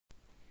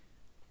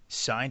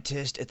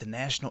Scientists at the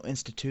National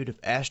Institute of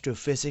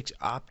Astrophysics,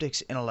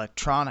 Optics, and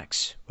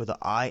Electronics, or the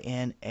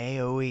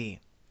INAOE,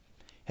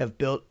 have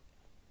built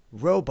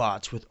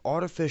robots with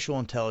artificial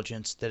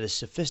intelligence that is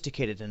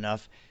sophisticated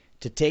enough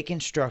to take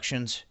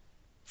instructions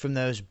from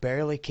those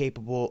barely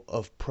capable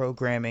of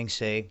programming,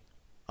 say,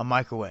 a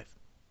microwave.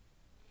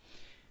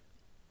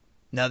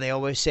 Now, they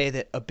always say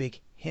that a big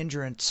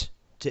hindrance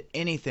to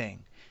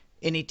anything,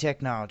 any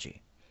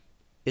technology,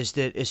 is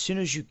that as soon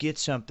as you get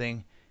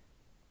something,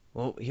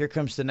 well, here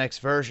comes the next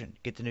version.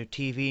 Get the new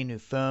TV, new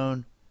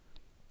phone,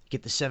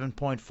 get the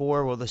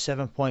 7.4. Well, the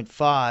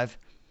 7.5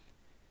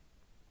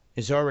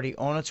 is already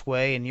on its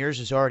way and yours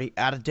is already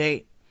out of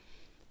date.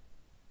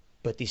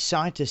 But these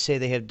scientists say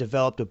they have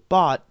developed a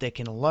bot that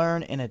can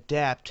learn and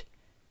adapt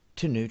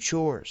to new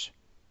chores.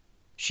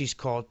 She's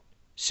called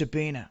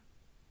Sabina.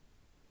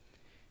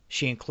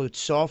 She includes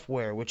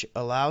software which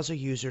allows a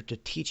user to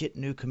teach it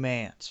new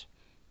commands.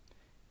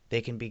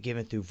 They can be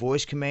given through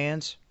voice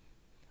commands,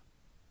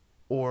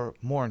 or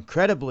more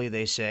incredibly,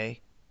 they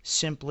say,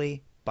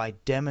 simply by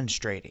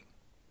demonstrating.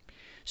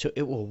 So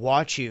it will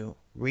watch you,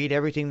 read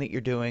everything that you're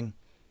doing,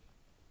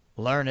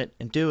 learn it,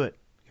 and do it.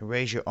 You can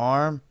raise your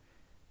arm.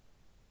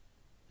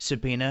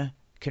 Sabina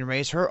can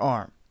raise her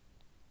arm.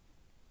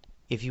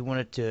 If you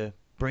wanted to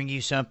bring you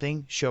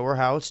something, show her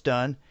how it's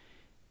done,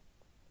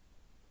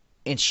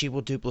 and she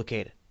will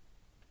duplicate it.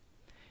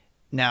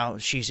 Now,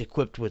 she's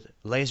equipped with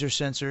laser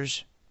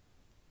sensors.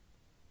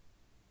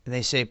 And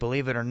they say,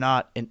 believe it or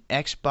not, an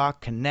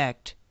Xbox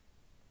Connect,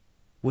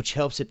 which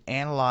helps it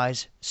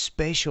analyze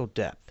spatial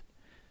depth.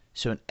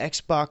 So an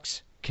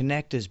Xbox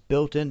Connect is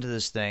built into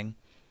this thing.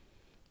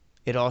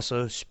 It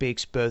also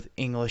speaks both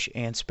English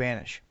and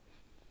Spanish.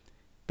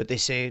 But they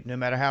say no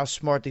matter how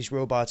smart these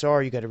robots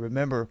are, you got to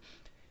remember,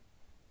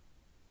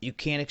 you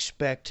can't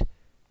expect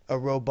a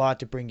robot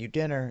to bring you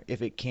dinner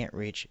if it can't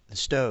reach the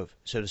stove,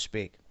 so to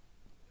speak.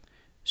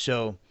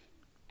 So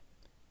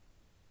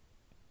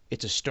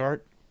it's a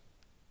start.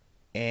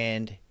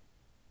 And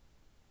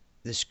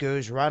this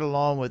goes right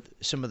along with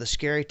some of the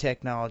scary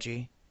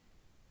technology,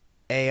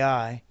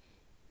 AI,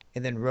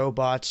 and then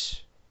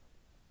robots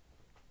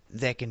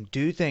that can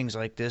do things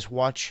like this,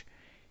 watch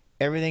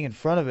everything in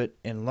front of it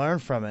and learn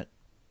from it,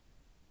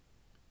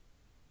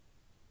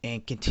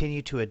 and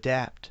continue to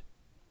adapt.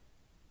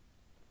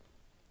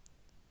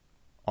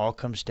 All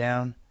comes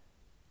down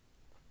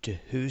to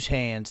whose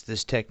hands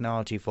this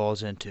technology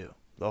falls into,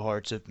 the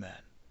hearts of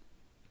men.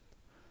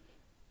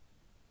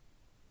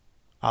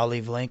 I'll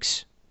leave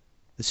links.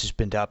 This has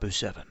been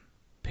Dabu7.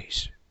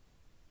 Peace.